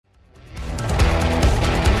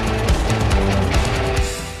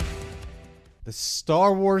The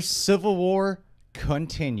Star Wars Civil War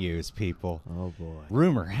continues, people. Oh boy.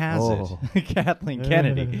 Rumor has it Kathleen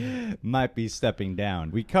Kennedy might be stepping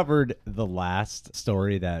down. We covered the last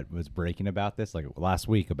story that was breaking about this, like last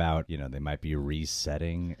week, about, you know, they might be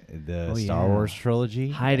resetting the Star Wars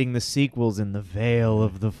trilogy. Hiding the sequels in the veil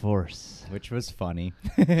of the Force. Which was funny.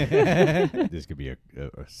 This could be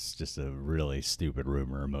just a really stupid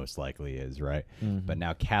rumor, most likely is, right? Mm-hmm. But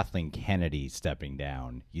now Kathleen Kennedy stepping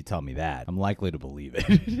down, you tell me that, I'm likely to believe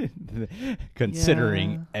it.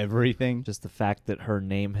 Considering everything. Just the fact that her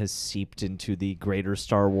name has seeped into the greater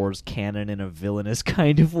Star Wars canon in a villainous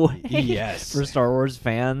kind of way. Yes. For Star Wars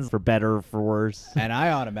fans, for better or for worse. And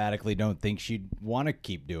I automatically don't think she'd want to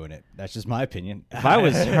keep doing it. That's just my opinion. If I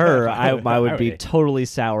was her, I would be totally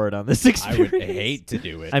soured on this experience. I would hate to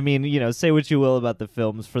do it. I mean, you know, say what you will about the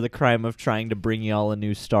films, for the crime of trying to bring y'all a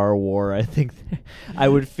new Star Wars, I think I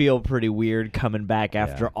would feel pretty weird coming back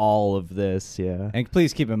after all of this, And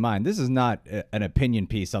please keep in mind, this is not an opinion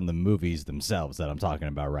piece on the movies themselves that I'm talking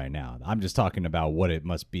about right now. I'm just talking about what it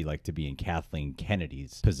must be like to be in Kathleen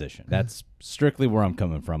Kennedy's position. That's strictly where I'm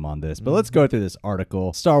coming from on this. But let's go through this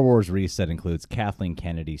article. Star Wars Reset includes Kathleen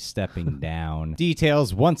Kennedy stepping down.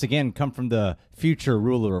 Details, once again, come from the future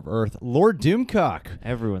ruler of Earth, Lord Doomcock.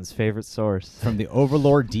 Everyone's favorite source. From the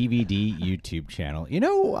Overlord DVD YouTube channel. You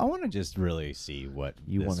know, I want to just really see what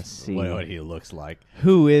you want to see. What he looks like.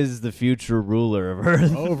 Who is the future ruler of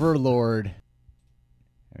Earth? Overlord.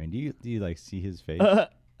 I mean, do you like see his face? Oh,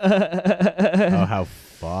 how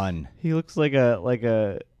fun! He looks like a like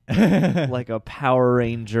a Power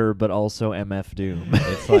Ranger, but also MF Doom.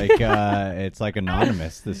 It's like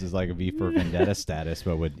Anonymous. This is like a V for Vendetta status,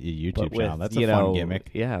 but with a YouTube channel. That's a fun gimmick.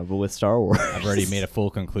 Yeah, but with Star Wars. I've already made a full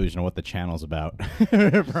conclusion of what the channel's about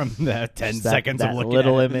from that 10 seconds of looking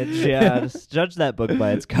little at it. image. Yeah, just judge that book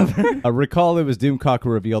by its cover. Recall it was Doomcock who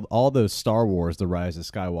revealed all those Star Wars: The Rise of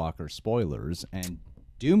Skywalker spoilers, and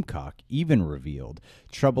Doomcock even revealed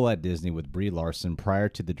trouble at Disney with Brie Larson prior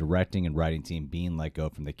to the directing and writing team being let go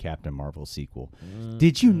from the Captain Marvel sequel.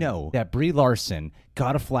 Did you know that Brie Larson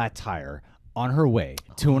got a flat tire on her way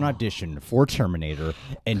to an audition for Terminator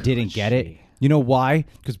and didn't get it? You know why?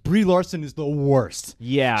 Because Brie Larson is the worst.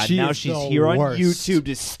 Yeah, now she's here on YouTube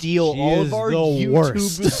to steal all of our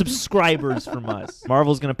YouTube subscribers from us.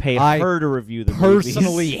 Marvel's going to pay her to review the movies. I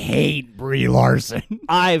personally hate Brie Larson.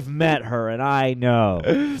 I've met her, and I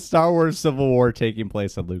know. Star Wars Civil War taking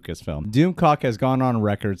place at Lucasfilm. Doomcock has gone on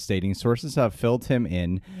record stating sources have filled him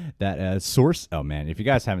in that source... Oh, man, if you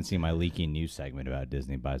guys haven't seen my leaking news segment about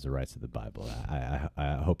Disney buys the rights to the Bible,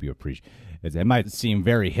 I hope you appreciate it. It might seem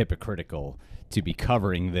very hypocritical to be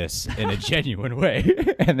covering this in a genuine way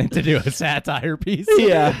and then to do a satire piece.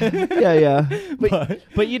 Yeah.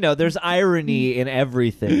 But you know, there's irony in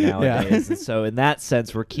everything nowadays. And so in that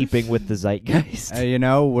sense, we're keeping with the zeitgeist. You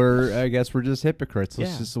know, I guess we're just hypocrites.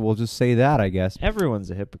 We'll just say that, I guess. Everyone's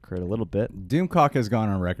a hypocrite a little bit. Doomcock has gone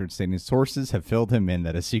on record stating sources have filled him in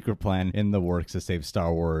that a secret plan in the works to save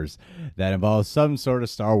Star Wars that involves some sort of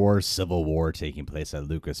Star Wars Civil War taking place at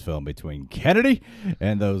Lucasfilm between Kennedy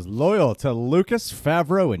and those loyal to Lucas,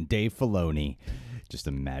 Favreau, and Dave Filoni. Just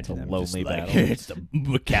imagine them lonely battle. It's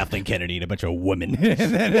Kathleen Kennedy and a bunch of women.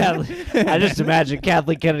 I just imagine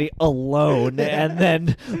Kathleen Kennedy alone, and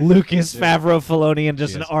then Lucas, Favreau, Filoni, and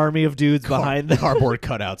just an army of dudes behind them. Cardboard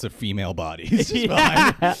cutouts of female bodies.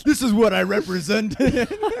 This is what I represent.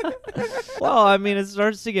 Well, I mean, it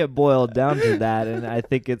starts to get boiled down to that, and I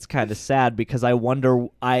think it's kind of sad because I wonder,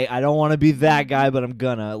 I don't want to be that guy, but I'm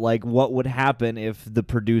gonna. Like, what would happen if the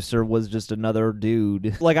producer was just another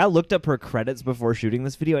dude? Like, I looked up her credits before shooting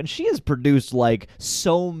this video, and she has produced, like,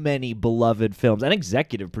 so many beloved films and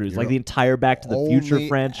executive produced, like the entire Back to the Future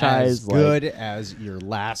franchise. As good as your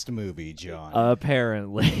last movie, John.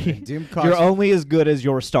 Apparently. You're only as good as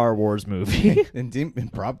your Star Wars movie.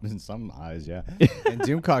 in some eyes, yeah. In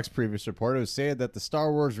Doomcock's previous report, it was said that the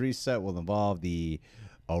Star Wars reset will involve the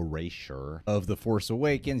erasure of The Force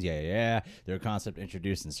Awakens. Their concept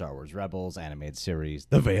introduced in Star Wars Rebels animated series,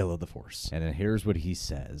 The Veil of the Force. And then here's what he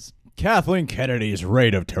says. Kathleen Kennedy's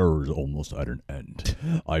reign of terror is almost at an end.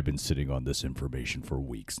 I've been sitting on this information for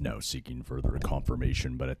weeks now, seeking further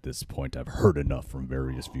confirmation, but at this point I've heard enough from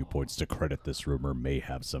various viewpoints to credit this rumor may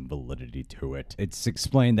have some validity to it. It's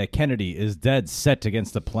explained that Kennedy is dead set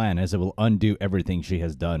against the plan, as it will undo everything she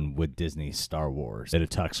has done with Disney's Star Wars. It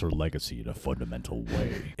attacks her legacy in a fundamental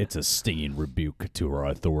way. It's a stinging rebuke to her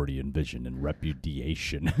authority and vision and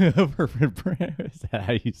repudiation of her brand. Is that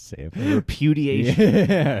how you say it? Repudiation.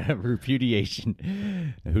 Yeah,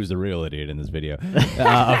 repudiation. Who's the real idiot in this video?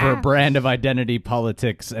 Of her brand of identity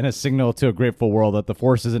politics and a signal to a grateful world that the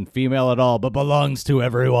Force isn't female at all, but belongs to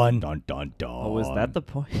everyone. Dun, dun, dun. Oh, is that the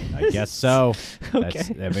point? I guess so.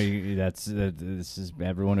 Okay. This is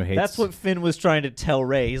everyone who hates. That's what Finn was trying to tell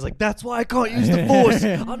Rey. He's like, that's why I can't use the Force.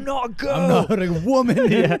 I'm not a girl. I'm not a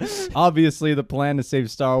woman. Yeah. Obviously, the plan to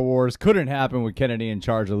save Star Wars couldn't happen with Kennedy in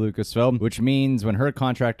charge of Lucasfilm, which means when her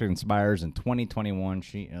contract expires in 2021,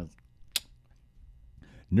 she is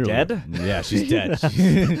dead? Yeah, she's dead.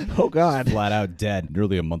 Oh, God. Flat out dead.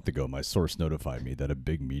 Nearly a month ago, my source notified me that a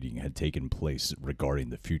big meeting had taken place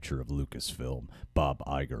regarding the future of Lucasfilm. Bob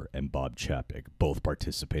Iger and Bob Chapek both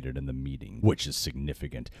participated in the meeting, which is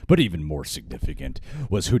significant. But even more significant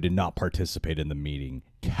was who did not participate in the meeting.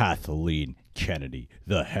 Kathleen Kennedy,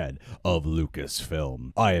 the head of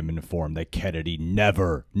Lucasfilm. I am informed that Kennedy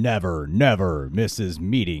never misses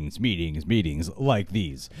meetings like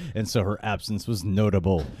these, and so her absence was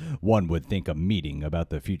notable. One would think a meeting about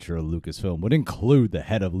the future of Lucasfilm would include the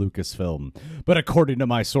head of Lucasfilm, but according to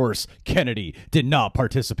my source, Kennedy did not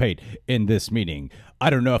participate in this meeting.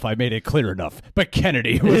 I don't know if I made it clear enough, but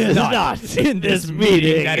Kennedy was not in this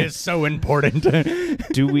meeting. That is so important.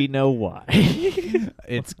 Do we know why?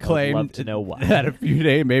 It's claimed I'd love to know why. that a few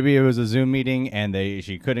days, maybe it was a Zoom meeting and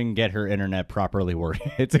she couldn't get her internet properly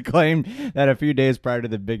working. It's claimed that a few days prior to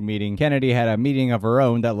the big meeting, Kennedy had a meeting of her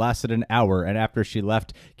own that lasted an hour, and after she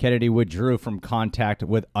left, Kennedy withdrew from contact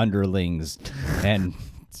with underlings and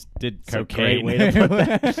did cocaine. Great way to put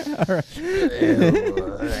that.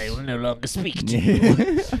 I will no longer speak to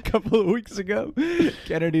you. A couple of weeks ago,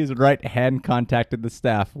 Kennedy's right hand contacted the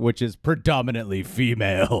staff, which is predominantly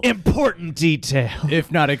female. Important detail.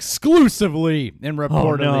 If not exclusively, and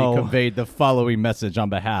reportedly no. conveyed the following message on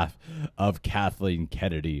behalf of Kathleen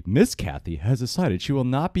Kennedy. Miss Kathy has decided she will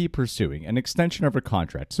not be pursuing an extension of her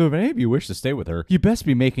contract, so if any of you wish to stay with her, you best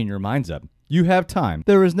be making your minds up. You have time.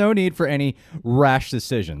 There is no need for any rash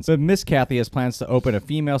decisions. But Miss Kathy has plans to open a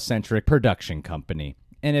female-centric production company.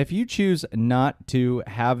 And if you choose not to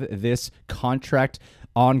have this contract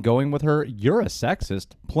ongoing with her, you're a sexist,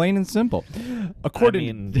 plain and simple.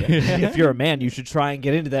 According, if you're a man, you should try and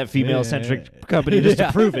get into that female-centric company just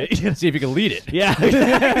to prove it. See if you can lead it. Yeah,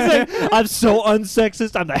 exactly. I'm so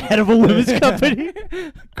unsexist. I'm the head of a women's company.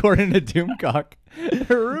 According to Doomcock,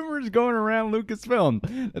 there are rumors going around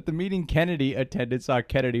Lucasfilm that the meeting Kennedy attended saw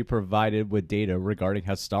Kennedy provided with data regarding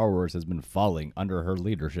how Star Wars has been falling under her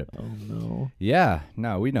leadership. Oh, no. Yeah,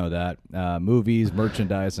 no, we know that. Movies,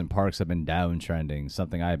 merchandise, and parks have been downtrending,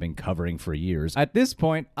 something I have been covering for years. At this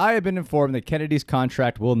point, I have been informed that Kennedy's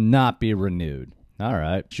contract will not be renewed. All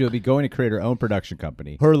right. She'll be going to create her own production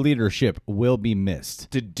company. Her leadership will be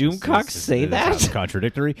missed. Did Doomcock say that? Sounds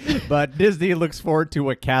contradictory. But Disney looks forward to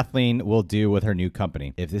what Kathleen will do with her new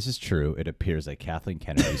company. If this is true, it appears that Kathleen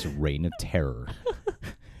Kennedy's reign of terror.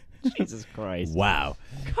 Jesus Christ. Wow.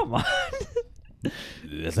 Come on.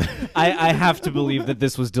 I have to believe that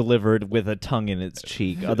this was delivered with a tongue in its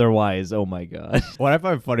cheek. Otherwise, oh my god. What I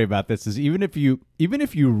find funny about this is even if you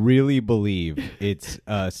really believe it's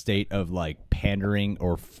a state of like pandering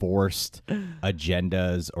or forced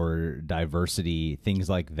agendas or diversity, things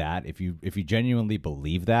like that, if you genuinely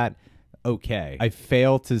believe that, okay. I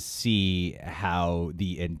fail to see how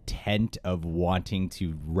the intent of wanting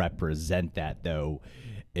to represent that, though,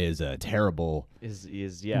 is a terrible,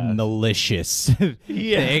 malicious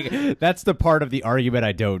thing. That's the part of the argument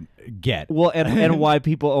I don't get. Well, and why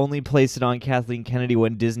people only place it on Kathleen Kennedy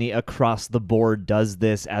when Disney across the board does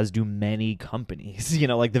this, as do many companies. You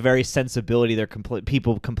know, like the very sensibility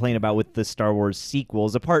people complain about with the Star Wars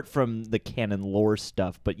sequels, apart from the canon lore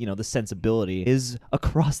stuff, but, you know, the sensibility is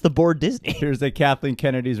across the board Disney. Here's that Kathleen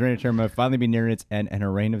Kennedy's reign of terror might finally be nearing its end, and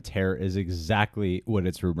her reign of terror is exactly what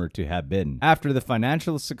it's rumored to have been. After the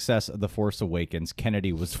financial success of The Force Awakens,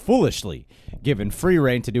 Kennedy was foolishly given free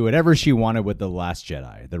reign to do whatever she wanted with The Last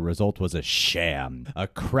Jedi. The result was a sham, a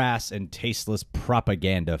crass and tasteless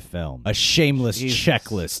propaganda film, a shameless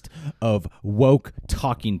checklist of woke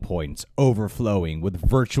talking points overflowing with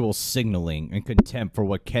virtual signaling and contempt for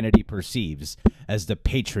what Kennedy perceives as the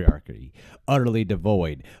patriarchy, utterly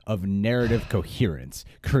devoid of narrative coherence,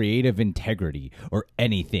 creative integrity, or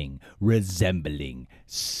anything resembling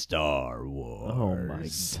Star Wars. Oh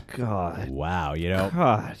my god. Wow, you know.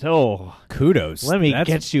 God, oh. Kudos. Let me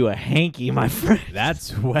get you a hanky, my friend.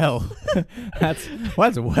 That's well. That's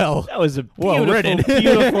well. That was a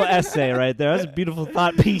beautiful essay right there. That was a beautiful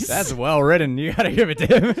thought piece. That's well written. You gotta give it to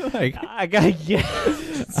him. I got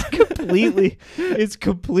It's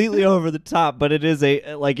completely over the top, but it is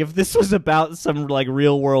like if this was about some like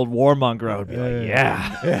real world warmonger, I would be like,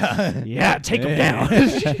 yeah, take him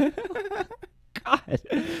down. God.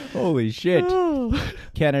 Holy shit.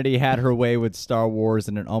 Kennedy had her way with Star Wars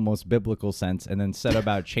in an almost biblical sense and then set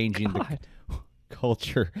about changing the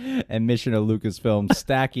culture and mission of Lucasfilm,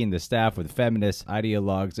 stacking the staff with feminist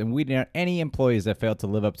ideologues and weeding out any employees that failed to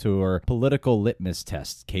live up to her political litmus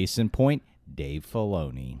test. Case in point, Dave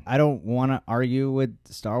Filoni. I don't want to argue with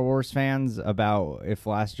Star Wars fans about if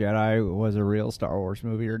Last Jedi was a real Star Wars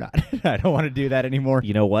movie or not. I don't want to do that anymore.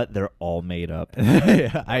 You know what? They're all made up.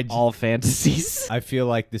 All fantasies. I feel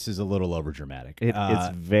like this is a little overdramatic.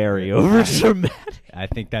 It's very overdramatic. I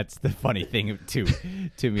think that's the funny thing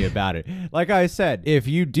to me about it. Like I said, if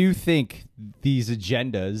you do think these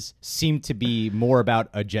agendas seem to be more about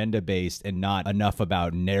agenda-based and not enough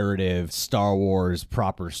about narrative, Star Wars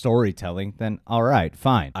proper storytelling, then all right,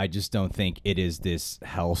 fine. I just don't think it is this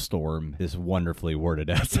hellstorm, this wonderfully worded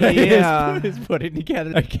essay is putting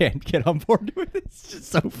together. I can't get on board with it. It's just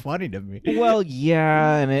so funny to me. Well,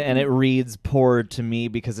 yeah, and it reads poor to me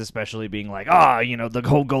because especially being like, the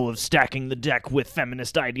whole goal of stacking the deck with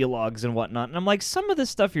feminist ideologues and whatnot. And I'm like, some of the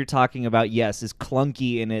stuff you're talking about, yes, is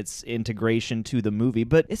clunky in its integration to the movie,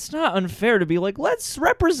 but it's not unfair to be like, let's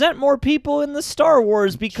represent more people in the Star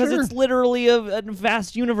Wars because it's literally a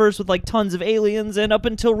vast universe with like tons of aliens and up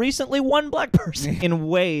until recently one black person. In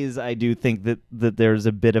ways, I do think that there's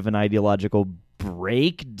a bit of an ideological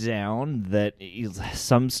breakdown that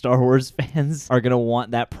some Star Wars fans are going to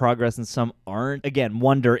want that progress and some aren't. Again,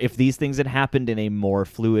 wonder if these things had happened in a more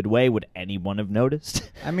fluid way, would anyone have noticed?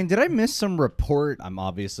 I mean, did I miss some report? I'm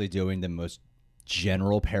obviously doing the most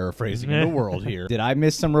general paraphrasing in the world here. Did I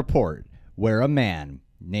miss some report where a man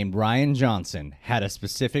named Rian Johnson had a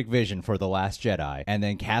specific vision for The Last Jedi, and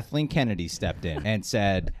then Kathleen Kennedy stepped in and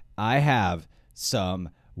said, I have some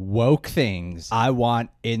woke things I want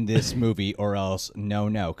in this movie or else no.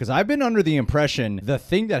 Because I've been under the impression the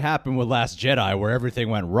thing that happened with Last Jedi where everything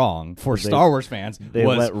went wrong for Star Wars fans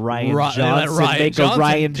was let Rian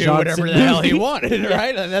Johnson do whatever the hell he wanted,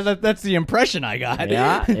 right? That's the impression I got.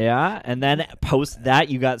 Yeah. And then post that,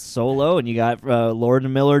 you got Solo and you got Lord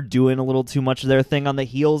and Miller doing a little too much of their thing on the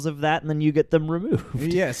heels of that, and then you get them removed.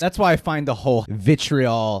 Yes, that's why I find the whole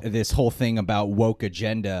vitriol, this whole thing about woke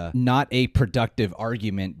agenda, not a productive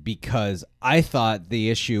argument, because I thought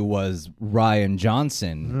the issue was Rian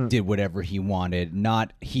Johnson did whatever he wanted,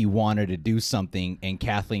 not he wanted to do something, and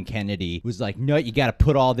Kathleen Kennedy was like, no, you got to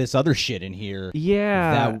put all this other shit in here.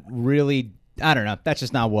 Yeah. That really... I don't know. That's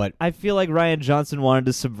just not what... I feel like Rian Johnson wanted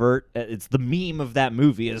to subvert... It's the meme of that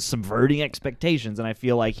movie is subverting expectations, and I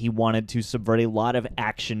feel like he wanted to subvert a lot of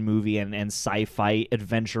action movie and sci-fi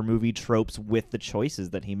adventure movie tropes with the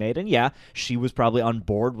choices that he made. And yeah, she was probably on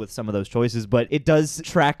board with some of those choices, but it does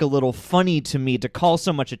track a little funny to me to call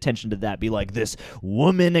so much attention to that. Be like, this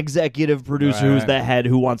woman executive producer who's the head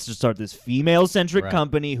who wants to start this female-centric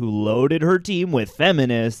company who loaded her team with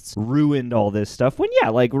feminists, ruined all this stuff. When, yeah,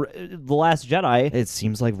 like, The Last Jedi, it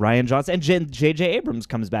seems like Rian Johnson and J.J. Abrams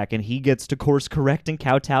comes back and he gets to course correct and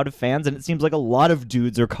kowtow to fans, and it seems like a lot of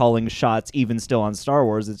dudes are calling shots even still on Star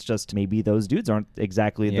Wars. It's just maybe those dudes aren't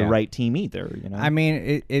exactly the right team either, you know? I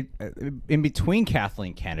mean, it in between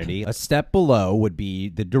Kathleen Kennedy, a step below would be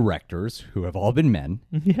the directors, who have all been men.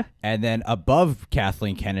 Yeah. And then above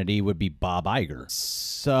Kathleen Kennedy would be Bob Iger.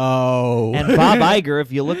 So... And Bob Iger,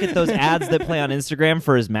 if you look at those ads that play on Instagram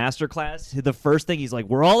for his masterclass, the first thing he's like,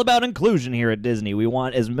 we're all about inclusion here at Disney. We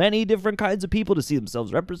want as many different kinds of people to see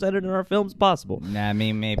themselves represented in our films as possible. Nah, I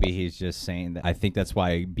mean, maybe he's just saying that. I think that's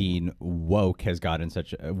why being woke has gotten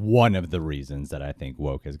such one of the reasons that I think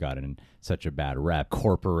woke has gotten such a bad rep.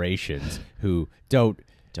 Corporations who don't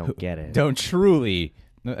get it. Don't truly...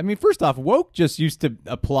 I mean, first off, woke just used to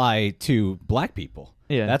apply to black people.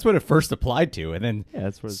 Yeah, that's what it first applied to, and then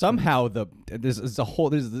that's what somehow this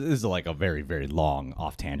is like a very, very long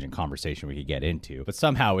off tangent conversation we could get into. But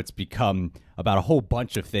somehow it's become about a whole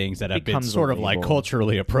bunch of things that have been sort of like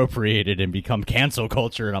culturally appropriated and become cancel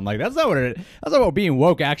culture. And I'm like, that's not what being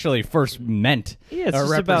woke actually first meant. Yeah, it's or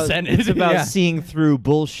just represented. It's about seeing through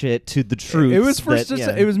bullshit to the truth. It was first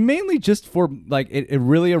it was mainly just for like it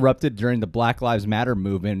really erupted during the Black Lives Matter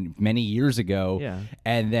movement many years ago. Yeah,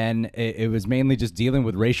 and then it was mainly just dealing dealing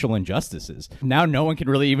with racial injustices. Now no one can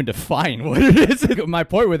really even define what it is. My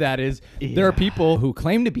point with that is there are people who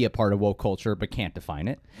claim to be a part of woke culture but can't define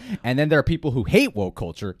it. And then there are people who hate woke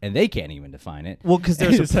culture and they can't even define it. Well, because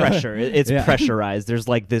there's a pressure. It's pressurized. There's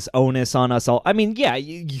like this onus on us all. I mean, yeah,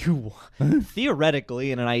 you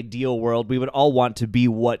theoretically, in an ideal world, we would all want to be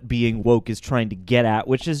what being woke is trying to get at,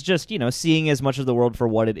 which is just, seeing as much of the world for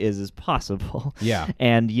what it is as possible. Yeah.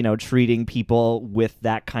 And, treating people with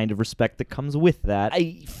that kind of respect that comes with that.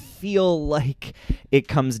 I feel like it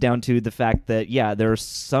comes down to the fact that, there are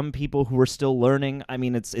some people who are still learning. I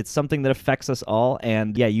mean, it's something that affects us all.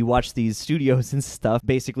 And you watch these studios and stuff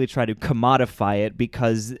basically try to commodify it,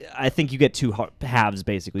 because I think you get two halves,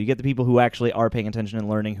 basically. You get the people who actually are paying attention and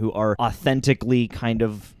learning, who are authentically kind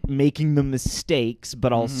of making the mistakes,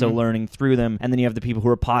 but also learning through them. And then you have the people who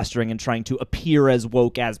are posturing and trying to appear as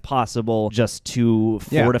woke as possible just to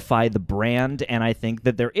fortify the brand. And I think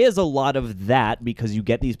that there is a lot of that, because you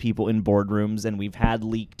get these people in boardrooms, and we've had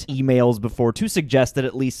leaked emails before to suggest that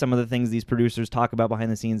at least some of the things these producers talk about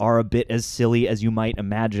behind the scenes are a bit as silly as you might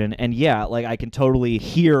imagine. And I can totally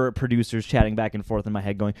hear producers chatting back and forth in my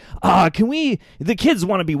head going, the kids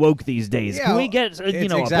want to be woke these days. Can we get,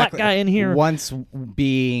 a black guy in here? Once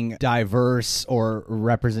being diverse or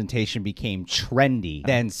representation became trendy,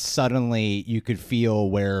 then suddenly you could feel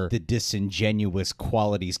where the disingenuous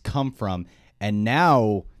qualities come from. And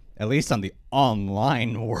now, at least on the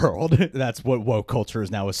online world, that's what woke culture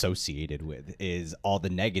is now associated with, is all the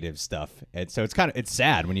negative stuff. And so it's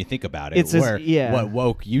sad when you think about it, what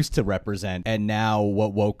woke used to represent, and now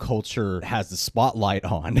what woke culture has the spotlight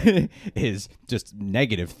on is just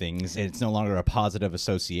negative things. And it's no longer a positive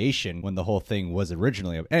association when the whole thing was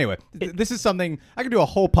originally. Anyway, this is something I could do a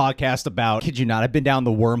whole podcast about. Kid you not, I've been down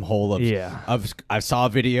the wormhole of I saw a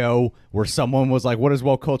video where someone was like, what does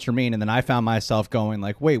woke culture mean? And then I found myself going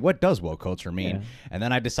like, wait, what does woke culture mean? Yeah. And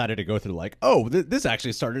then I decided to go through like, this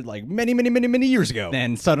actually started like many years ago.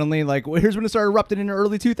 And suddenly here's when it started erupting in the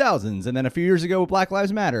early 2000s. And then a few years ago with Black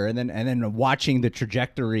Lives Matter. And then watching the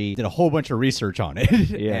trajectory, did a whole bunch of research on it.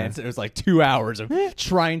 Yeah. And it was like 2 hours of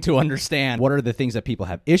trying to understand what are the things that people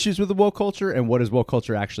have issues with the woke culture and what is woke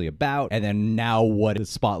culture actually about. And then now what the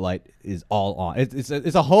spotlight is all on. It's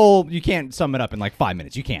a whole, you can't sum it up in like 5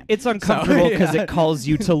 minutes. You can't. It's uncomfortable because it calls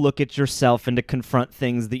you to look at yourself and to confront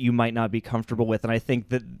things that you might not be comfortable with. And I think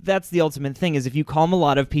that that's the ultimate thing, is if you calm a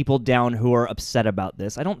lot of people down who are upset about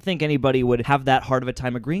this, I don't think anybody would have that hard of a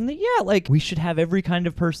time agreeing that, we should have every kind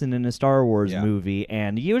of person in a Star Wars movie,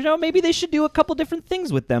 and maybe they should do a couple different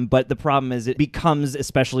things with them. But the problem is it becomes,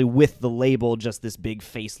 especially with the label, just this big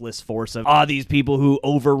faceless force of, these people who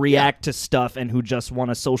overreact to stuff and who just want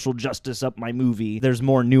to social justice up my movie. There's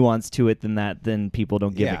more nuance to it than that, then people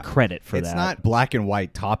don't give it credit for that. It's not black and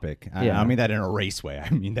white topic. I don't mean that in a race way. I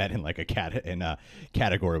mean that in like a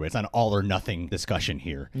category way. It's not an all or nothing discussion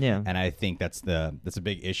here. Yeah. And I think that's a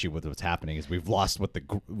big issue with what's happening, is we've lost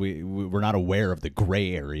we're not aware of the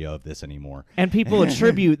gray area of this anymore. And people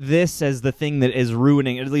attribute this as the thing that is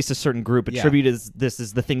ruining, at least a certain group attribute this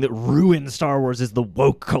as the thing that ruins Star Wars, is the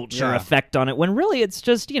woke culture effect on it, when really it's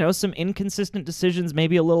just, some inconsistent decisions,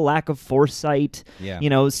 maybe a little lack of foresight,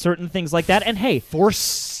 certain things like that. And hey,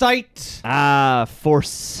 foresight.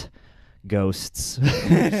 Force ghosts.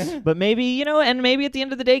 But maybe, and maybe at the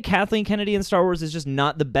end of the day, Kathleen Kennedy in Star Wars is just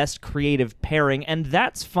not the best creative pairing, and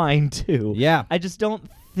that's fine too. Yeah. I just don't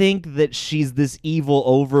think that she's this evil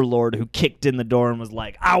overlord who kicked in the door and was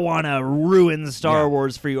like, I want to ruin Star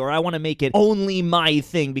Wars for you, or I want to make it only my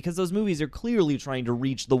thing, because those movies are clearly trying to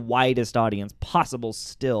reach the widest audience possible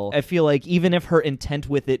still. I feel like even if her intent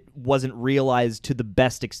with it wasn't realized to the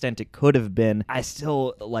best extent it could have been, I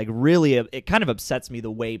still, really, it kind of upsets me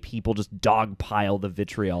the way people just dogpile the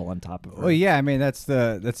vitriol on top of her. Well, yeah, I mean, that's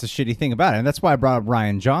the shitty thing about it, and that's why I brought up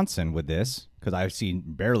Rian Johnson with this, because I've seen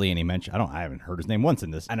barely any mention. I haven't heard his name once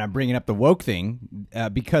in this. And I'm bringing up the woke thing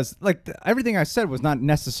because everything I said was not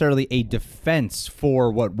necessarily a defense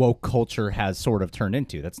for what woke culture has sort of turned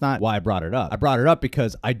into. That's not why I brought it up. I brought it up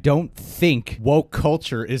because I don't think woke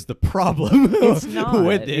culture is the problem it's not.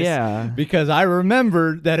 with this. Yeah. Because I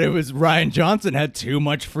remember that it was Rian Johnson had too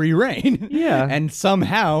much free reign. Yeah. And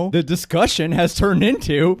somehow the discussion has turned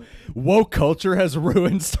into woke culture has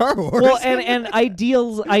ruined Star Wars. Well, and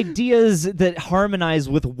ideas that harmonize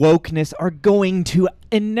with wokeness are going to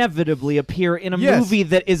inevitably appear in a movie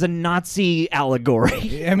that is a Nazi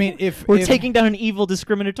allegory. I mean, if we're taking down an evil,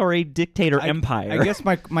 discriminatory dictator empire. I guess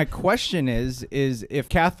my question is if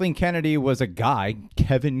Kathleen Kennedy was a guy,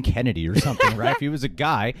 Kevin Kennedy or something, right? If he was a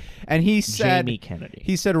guy, and he said Jamie Kennedy,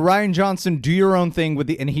 he said, Rian Johnson, do your own thing with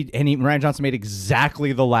the, and Rian Johnson made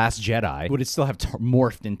exactly The Last Jedi. Would it still have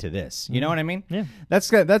morphed into this? You know what I mean? Yeah.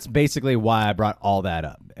 That's basically why I brought all that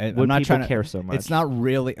up. I'm not trying to care so much. It's not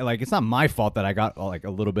really like it's not my fault that I got like a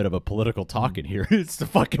little bit of a political talk in here. It's the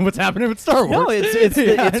fucking what's happening with Star Wars. No,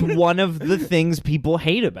 it's one of the things people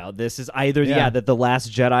hate about this is either that The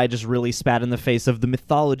Last Jedi just really spat in the face of the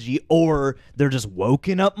mythology, or they're just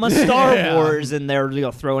woken up my Star Wars and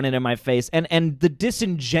they're throwing it in my face. And the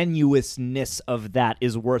disingenuousness of that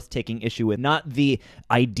is worth taking issue with, not the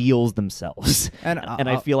ideals themselves. And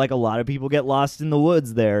I feel like a lot of people get lost in the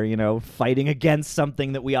woods there, fighting against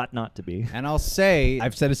something that we ought not to be. And I'll say,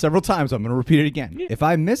 I've said it several times, I'm going to repeat it again. Yeah. If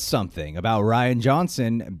I miss something about Rian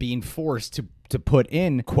Johnson being forced to put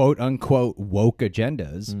in quote-unquote woke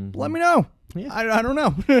agendas, let me know. Yeah. I don't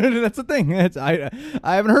know. That's the thing. I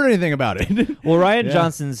haven't heard anything about it. Well, Rian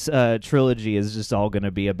Johnson's trilogy is just all going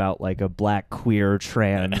to be about like a black queer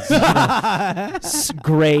trans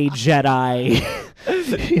gray Jedi,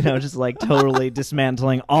 just like totally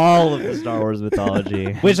dismantling all of the Star Wars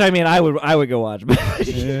mythology. Which I mean, I would go watch.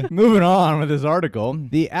 Moving on with this article,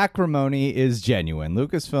 the acrimony is genuine.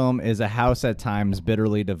 Lucasfilm is a house at times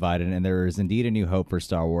bitterly divided, and there is indeed a new hope for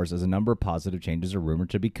Star Wars as a number of positive changes are rumored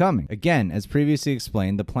to be coming. Again, as previously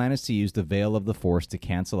explained, the plan is to use the Veil of the Force to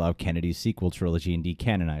cancel out Kennedy's sequel trilogy and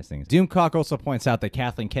decanonize things. Doomcock also points out that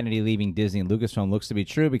Kathleen Kennedy leaving Disney and Lucasfilm looks to be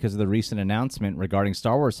true because of the recent announcement regarding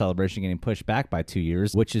Star Wars Celebration getting pushed back by 2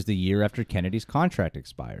 years, which is the year after Kennedy's contract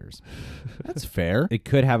expires. That's fair. It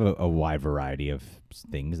could have a wide variety of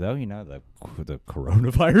things, though, the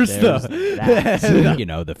coronavirus stuff.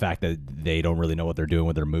 The fact that they don't really know what they're doing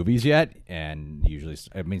with their movies yet, and usually,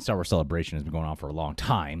 Star Wars Celebration has been going on for a long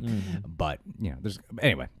time, but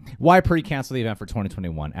anyway, why pre-cancel the event for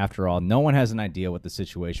 2021? After all, no one has an idea what the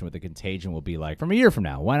situation with the contagion will be like from a year from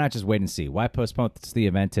now. Why not just wait and see? Why postpone the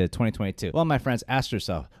event to 2022? Well, my friends, ask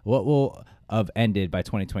yourself, what will have ended by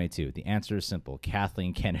 2022? The answer is simple: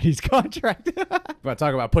 Kathleen Kennedy's contract. But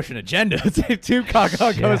talk about pushing agendas.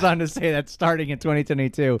 Doomcock goes on to say that starting in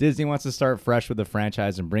 2022, Disney wants to start fresh with the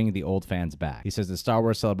franchise and bring the old fans back. He says the Star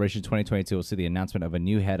Wars Celebration 2022 will see the announcement of a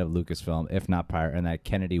new head of Lucasfilm, if not prior, and that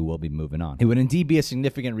Kennedy will be moving on. It would indeed be a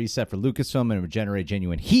significant reset for Lucasfilm, and it would generate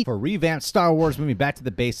genuine heat for revamped Star Wars, moving back to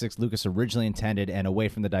the basics Lucas originally intended and away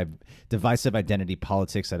from the divisive identity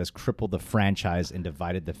politics that has crippled the franchise and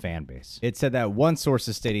divided the fan base. It said that one source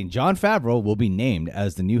is stating Jon Favreau will be named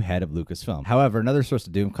as the new head of Lucasfilm. However, another source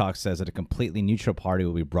of Doomcock says that a completely neutral party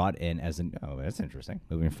will be brought in as that's interesting,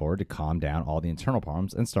 moving forward to calm down all the internal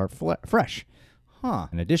problems and start fresh.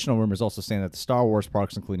 An additional rumor is also saying that the Star Wars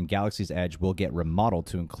parks, including Galaxy's Edge, will get remodeled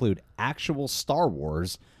to include actual Star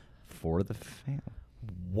Wars for the fan.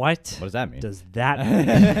 What does that mean? Does that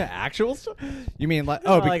actual stuff? You mean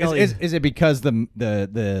is it because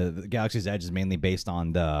the Galaxy's Edge is mainly based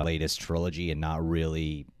on the latest trilogy and not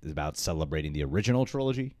really about celebrating the original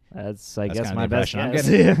trilogy? That's I guess my best guess.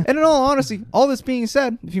 And in all honesty, all this being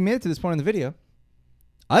said, if you made it to this point in the video,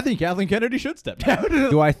 I think Kathleen Kennedy should step down.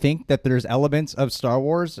 Do I think that there's elements of Star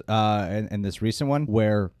Wars in this recent one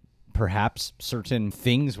where perhaps certain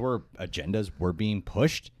things agendas were being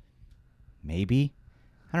pushed? Maybe.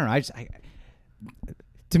 I don't know.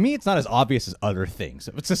 To me, it's not as obvious as other things.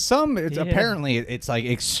 To some, apparently it's like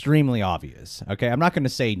extremely obvious. Okay, I'm not going to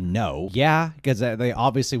say no. Yeah, because they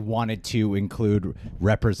obviously wanted to include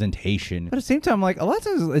representation. But at the same time, like a lot of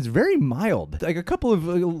times it's very mild. Like a couple of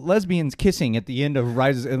lesbians kissing at the end of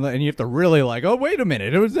Rise, and you have to really like, oh wait a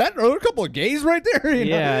minute, was that a couple of gays right there?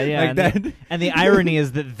 Yeah. Like that. And the irony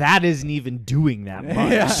is that isn't even doing that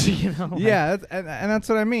much. Yeah, and that's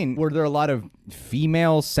what I mean. Were there a lot of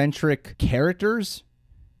female-centric characters?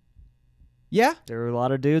 Yeah. There were a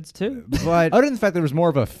lot of dudes, too. But other than the fact there was more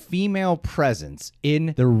of a female presence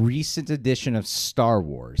in the recent edition of Star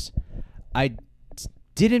Wars, I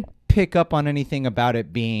didn't pick up on anything about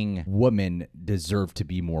it being women deserve to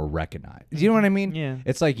be more recognized. You know what I mean? Yeah.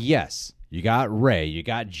 It's like, yes, you got Rey, you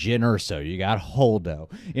got Jyn Erso, you got Holdo,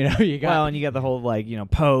 you got... Well, and you got the whole,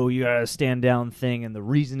 Poe, you gotta stand down thing, and the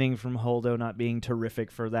reasoning from Holdo not being terrific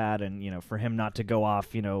for that, and, for him not to go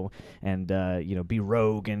off, and, be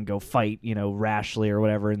rogue and go fight, rashly or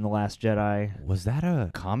whatever in The Last Jedi. Was that a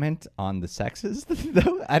comment on the sexes,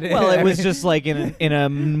 though? Well, it was just like in a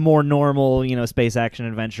more normal, space action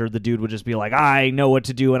adventure, the dude would just be like, I know what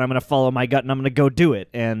to do, and I'm gonna follow my gut, and I'm gonna go do it.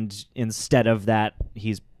 And instead of that,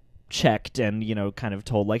 he's checked and, you know, kind of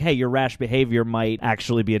told like, hey, your rash behavior might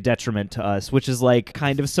actually be a detriment to us, which is like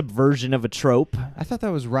kind of subversion of a trope. I thought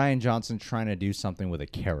that was Rian Johnson trying to do something with a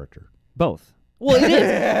character. Both. Well, it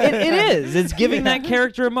is. It is. It's giving that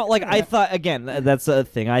character a like I thought. Again, that's a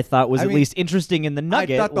thing I thought was at least interesting in the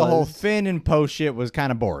nugget. I thought the whole Finn and Poe shit was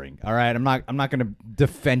kind of boring. All right, I'm not going to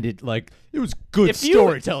defend it. Like, it was good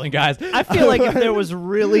storytelling, guys. I feel like if there was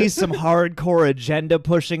really some hardcore agenda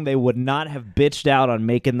pushing, they would not have bitched out on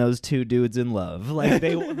making those two dudes in love. For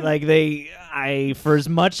as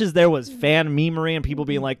much as there was fan memery and people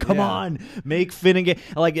being like, "Come on, make Finn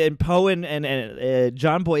and Poe and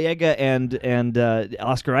John Boyega and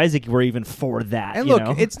Oscar Isaac were even for that." And you look,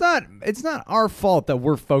 know? it's not our fault that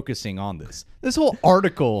we're focusing on this. This whole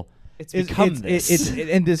article.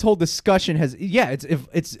 And this whole discussion has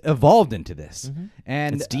it's evolved into this,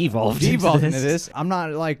 and it's devolved into this. I'm not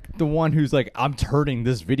like the one who's like I'm turning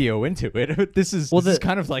this video into it. This is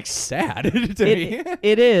kind of like sad to me.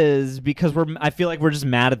 It is because I feel like we're just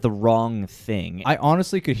mad at the wrong thing. I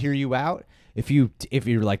honestly could hear you out if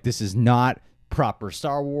you're like, this is not proper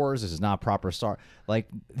Star Wars, this is not proper Star, like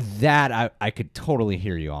that. I could totally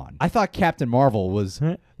hear you on. I thought Captain Marvel was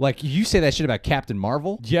like, you say that shit about Captain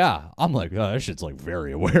Marvel, yeah, I'm like, oh, that shit's like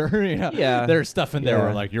very aware. You know? Yeah, there's stuff in there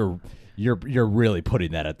where like you're really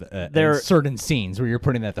putting that at there are certain scenes where you're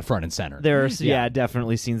putting that at the front and center. There's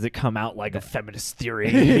definitely scenes that come out like a feminist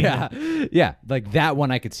theory. yeah, like that one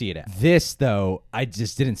I could see it at. This though, I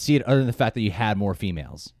just didn't see it, other than the fact that you had more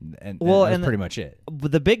females, and that's pretty much it.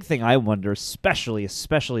 The big thing I wonder, especially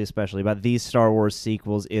about these Star Wars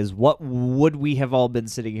sequels, is what would we have all been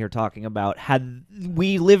sitting here talking about had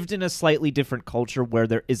we lived in a slightly different culture where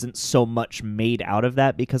there isn't so much made out of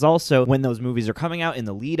that? Because also when those movies are coming out in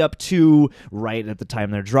the lead up to, right at the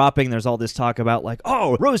time they're dropping, there's all this talk about like,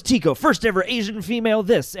 oh, Rose Tico, first ever Asian female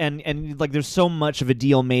this, and like there's so much of a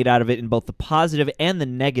deal made out of it in both the positive and the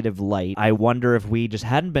negative light. I wonder if we just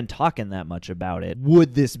hadn't been talking that much about it,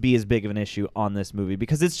 would this be as big of an issue on this movie?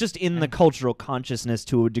 Because it's just in the cultural consciousness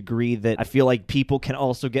to a degree that I feel like people can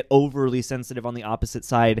also get overly sensitive on the opposite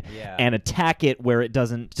side and attack it where it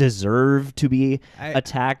doesn't deserve to be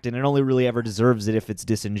attacked, and it only really ever deserves it if it's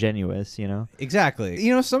disingenuous, you know? Exactly.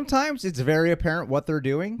 You know, sometimes it's very apparent what they're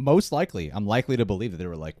doing. Most likely, I'm likely to believe that they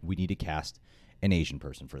were like, we need to cast an Asian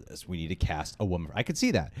person for this. We need to cast a woman. I could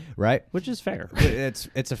see that, right? Which is fair. It's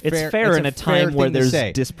fair. It's in a time where there's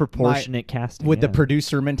disproportionate casting with the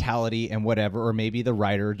producer mentality and whatever, or maybe the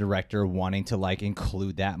writer director wanting to like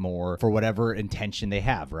include that more for whatever intention they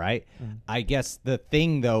have, right? I guess the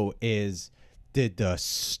thing though is, did the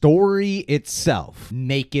story itself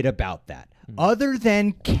make it about that? Other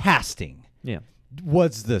than casting,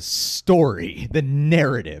 was the story, the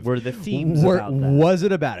narrative, were the themes about that? Was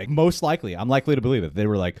it about it? Most likely, I'm likely to believe it. They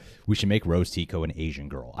were like, we should make Rose Tico an Asian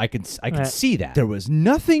girl. I could see that. There was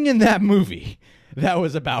nothing in that movie that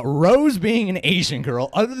was about Rose being an Asian girl,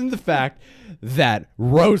 other than the fact that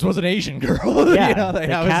Rose was an Asian girl. Yeah, you know, they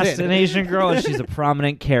cast an Asian girl, and she's a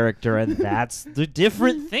prominent character, and that's the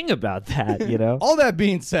different thing about that. You know. All that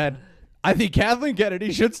being said, I think Kathleen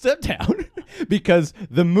Kennedy should step down because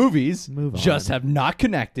the movies just have not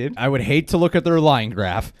connected. I would hate to look at their line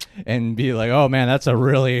graph and be like, oh man, that's a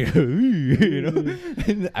really, you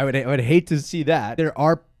know, I would hate to see that. There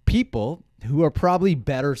are people who are probably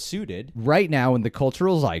better suited right now in the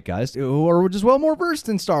cultural zeitgeist, who are just more versed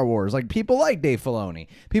in Star Wars, like people like Dave Filoni,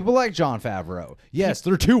 people like Jon Favreau. Yes,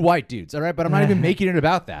 they're two white dudes, all right, but I'm not even making it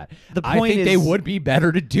about that. I think they would be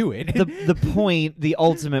better to do it. The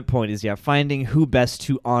ultimate point is, finding who best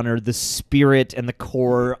to honor the spirit and the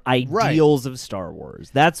core ideals of Star Wars.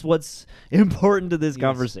 That's what's important to this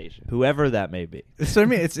conversation, whoever that may be. So I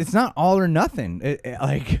mean, it's not all or nothing.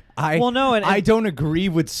 I don't agree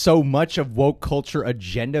with so much of woke culture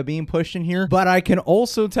agenda being pushed in here, but I can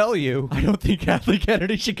also tell you I don't think Kathleen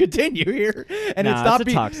Kennedy should continue here, and it's not a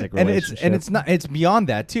toxic relationship. it's beyond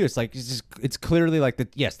that too. It's like it's clearly like the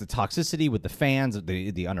toxicity with the fans,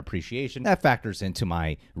 the unappreciation that factors into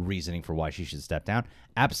my reasoning for why she should step down.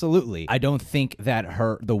 Absolutely, I don't think that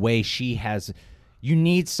the way she has. You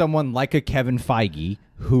need someone like a Kevin Feige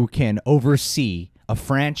who can oversee a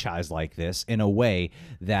franchise like this in a way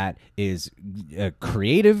that is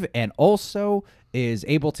creative and also is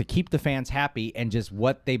able to keep the fans happy, and just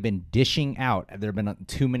what they've been dishing out. There have been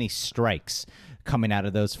too many strikes coming out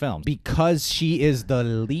of those films. Because she is the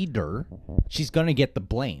leader, she's going to get the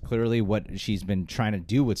blame. Clearly what she's been trying to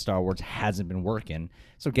do with Star Wars hasn't been working,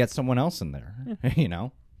 so get someone else in there, you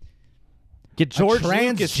know? Get George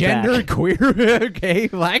transgender queer okay,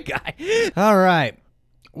 black guy. All right.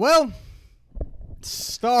 Well,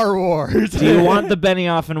 Star Wars. Do you want the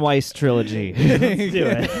Benioff and Weiss trilogy? Let's do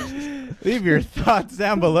it. Leave your thoughts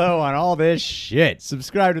down below on all this shit.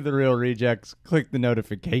 Subscribe to The Real Rejects. Click the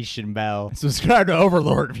notification bell. Subscribe to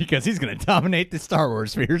Overlord because he's going to dominate the Star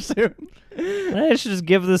Wars sphere soon. I should just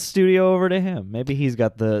give the studio over to him. Maybe he's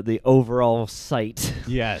got the overall sight.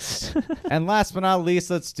 Yes. And last but not least,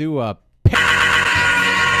 let's do a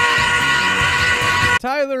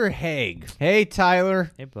Tyler Haig. Hey,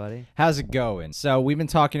 Tyler. Hey, buddy. How's it going? So we've been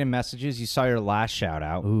talking in messages. You saw your last shout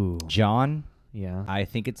out. Ooh. John, Yeah. I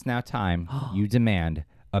think it's now time you demand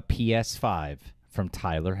a PS5 from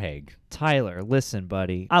Tyler Haig. Tyler, listen,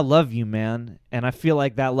 buddy. I love you, man. And I feel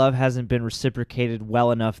like that love hasn't been reciprocated well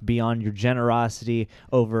enough beyond your generosity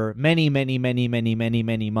over many, many, many, many, many,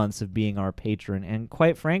 many months of being our patron. And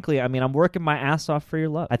quite frankly, I mean, I'm working my ass off for your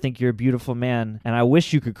love. I think you're a beautiful man, and I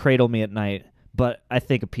wish you could cradle me at night, but I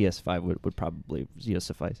think a PS5 would probably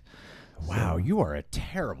suffice. Wow, you are a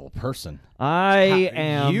terrible person. I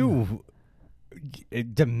am. You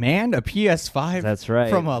demand a PS5 That's right.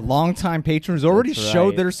 from a longtime patron who's already That's showed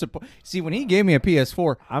right. their support. See, when he gave me a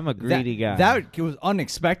PS4, I'm a greedy guy. That was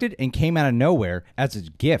unexpected and came out of nowhere as a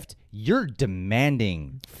gift. You're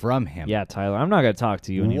demanding from him. Yeah, Tyler, I'm not going to talk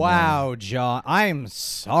to you anymore. Wow, John. I am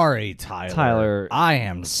sorry, Tyler. Tyler, I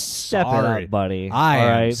am step sorry. it up, buddy. I All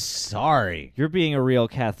am right? sorry. You're being a real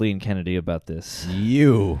Kathleen Kennedy about this.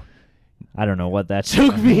 You. I don't know what that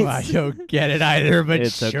joke means. I don't get it either, but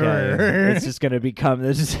It's sure. okay. It's just gonna become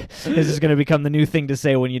this is gonna become the new thing to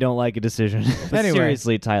say when you don't like a decision. But Anyway.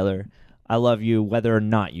 seriously, Tyler, I love you whether or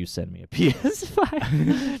not you send me a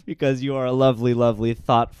PS5 because you are a lovely, lovely,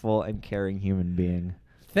 thoughtful, and caring human being.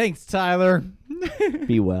 Thanks, Tyler.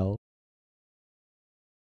 Be well.